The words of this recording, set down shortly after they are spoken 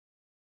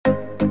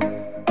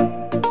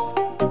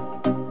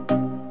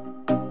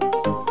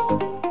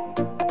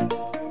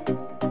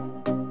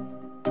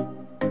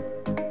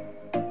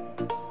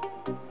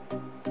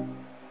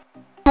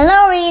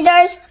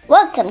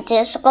Welcome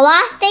to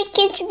Scholastic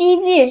Kid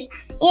Reviewers.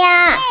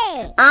 Yeah,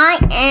 I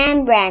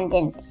am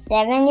Brandon,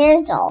 7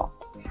 years old.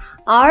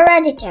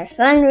 Already to have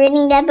fun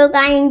reading the book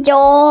I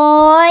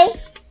enjoy.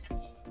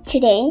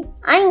 Today,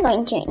 I'm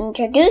going to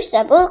introduce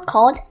a book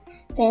called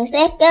Things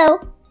That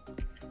Go.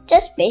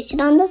 Just based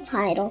on the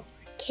title,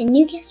 can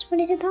you guess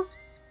what it's about?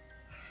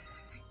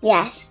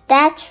 Yes,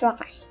 that's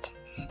right.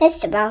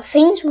 It's about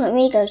things when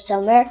we go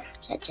somewhere,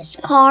 such as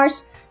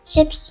cars,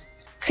 ships,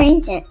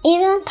 trains, and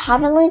even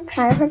public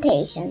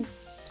transportation.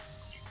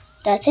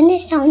 Doesn't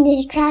it sound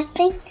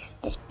interesting?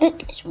 This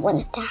book is one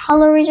of the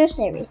Hello Reader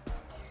series.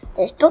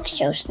 This book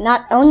shows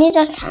not only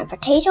the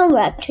transportation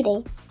web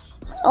today,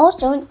 but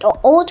also the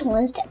old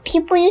ones that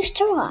people used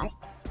to ride.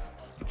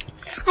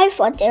 I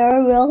thought they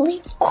were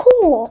really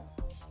cool.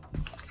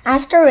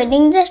 After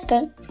reading this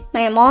book,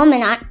 my mom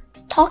and I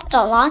talked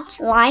a lot.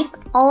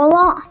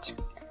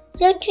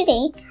 So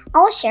today,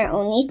 I'll share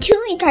only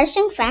 2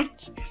 interesting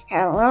facts that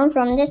I learned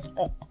from this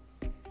book.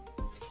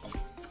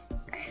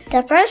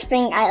 The first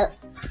thing I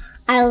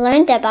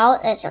learned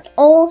about is an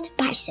old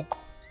bicycle.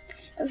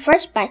 The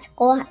first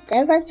bicycle had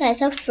different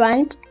sizes of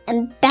front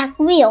and back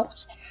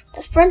wheels.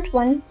 The front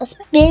one was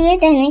bigger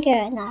than a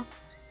granite.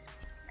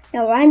 The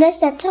rider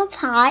sat up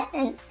high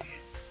and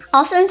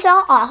often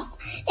fell off.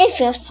 It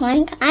feels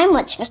like I'm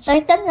much faster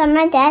than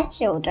my dad's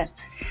shoulders.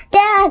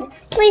 Dad,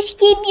 please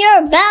keep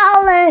your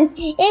balance.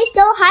 It's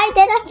so high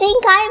that I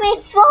think I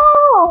may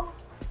fall.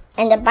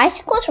 And the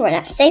bicycles were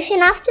not safe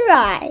enough to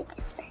ride.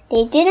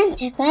 They didn't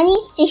have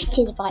any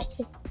safety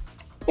devices.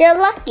 We're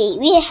lucky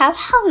we have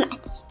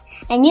helmets.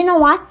 And you know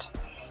what?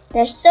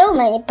 There's so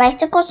many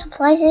bicycle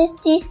supplies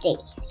these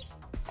days.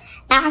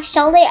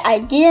 Actually, I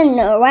didn't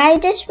know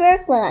riders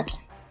wear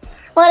gloves.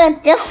 What a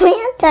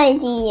brilliant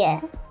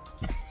idea.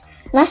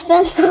 Last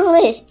but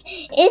not least,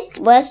 it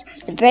was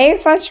the very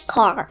first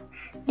car.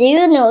 Do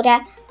you know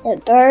that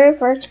the very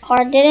first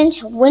car didn't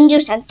have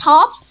windows and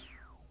tops?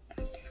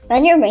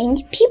 When it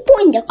rained, people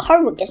in the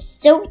car would get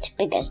soaked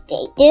because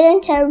they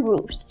didn't have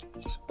roofs.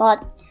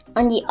 But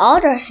on the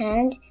other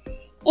hand, it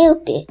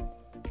would be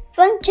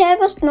fun to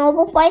have a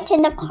snowball fight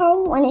in the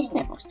car when it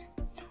snows.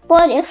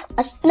 What if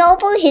a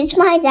snowball hits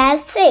my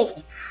dad's face?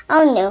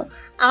 Oh no,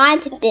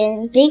 I'd be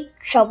in big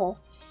trouble.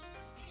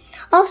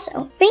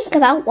 Also, think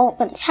about what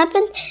would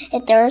happen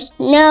if there's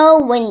no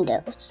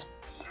windows.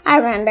 I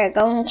remember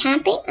going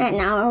camping and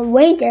on our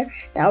way there,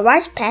 the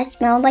rice patch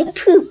smelled like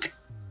poop.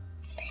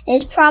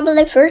 It's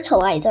probably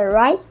fertilizer,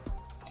 right?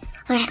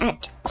 I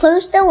had to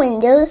close the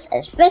windows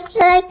as fast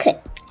as I could.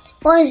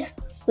 What if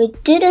we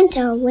didn't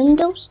have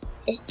windows?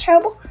 It's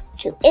terrible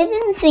to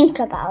even think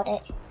about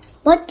it.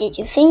 What did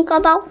you think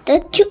about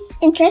the 2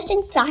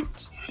 interesting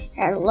facts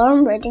that I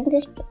learned reading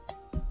this book?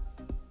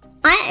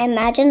 I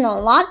imagine a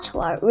lot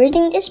while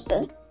reading this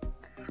book.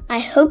 I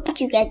hope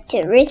you get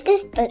to read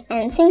this book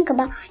and think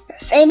about your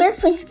favorite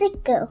things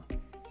that go.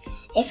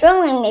 If you're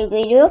liking my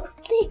video,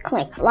 please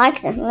click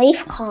likes and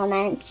leave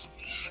comments.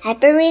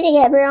 Happy reading,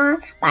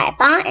 everyone.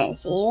 Bye-bye and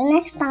see you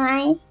next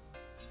time.